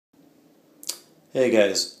Hey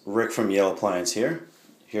guys, Rick from Yale Appliance here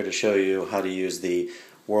to show you how to use the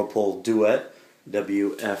Whirlpool Duet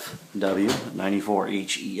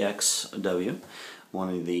WFW94HEXW, one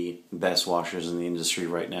of the best washers in the industry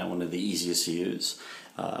right now, one of the easiest to use.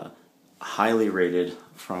 Highly rated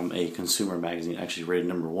from a consumer magazine, actually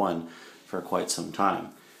rated #1 for quite some time.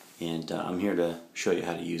 And I'm here to show you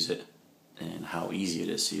how to use it and how easy it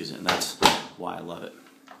is to use it, and that's why I love it.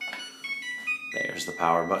 There's the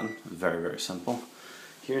power button, very, very simple.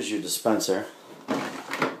 Here's your dispenser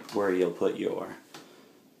where you'll put your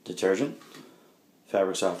detergent,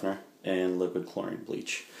 fabric softener, and liquid chlorine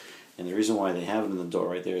bleach. And the reason why they have it in the door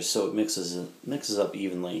right there is so it mixes up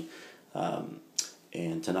evenly,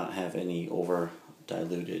 and to not have any over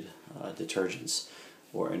diluted detergents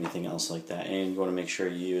or anything else like that. And you want to make sure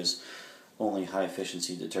you use only high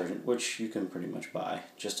efficiency detergent, which you can pretty much buy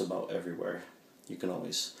just about everywhere. You can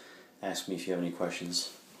always ask me if you have any questions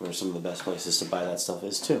where some of the best places to buy that stuff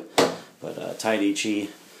is too. But Tide HE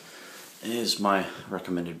is my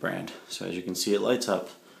recommended brand. So as you can see, it lights up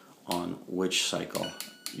on which cycle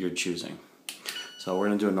you're choosing. So we're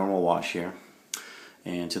going to do a normal wash here.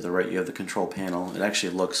 And to the right you have the control panel. It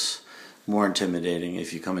actually looks more intimidating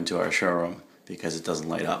if you come into our showroom because it doesn't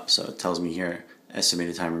light up. So it tells me here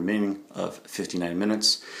estimated time remaining of 59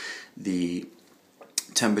 minutes. The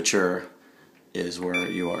temperature is where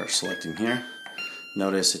you are selecting here.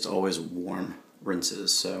 Notice it's always warm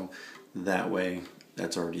rinses, so that way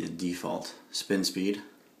that's already a default. Spin speed,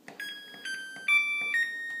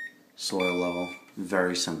 soil level,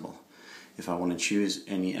 very simple. If I want to choose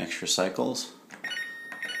any extra cycles,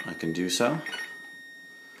 I can do so.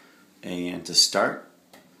 And to start,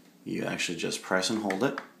 you actually just press and hold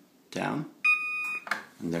it down,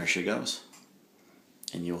 and there she goes.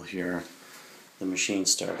 And you'll hear the machine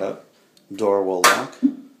start up. Door will lock,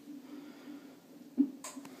 and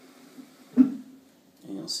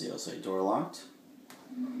you'll see it'll say door locked.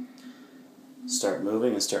 Start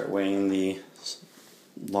moving and start weighing the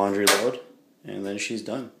laundry load, and then she's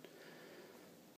done.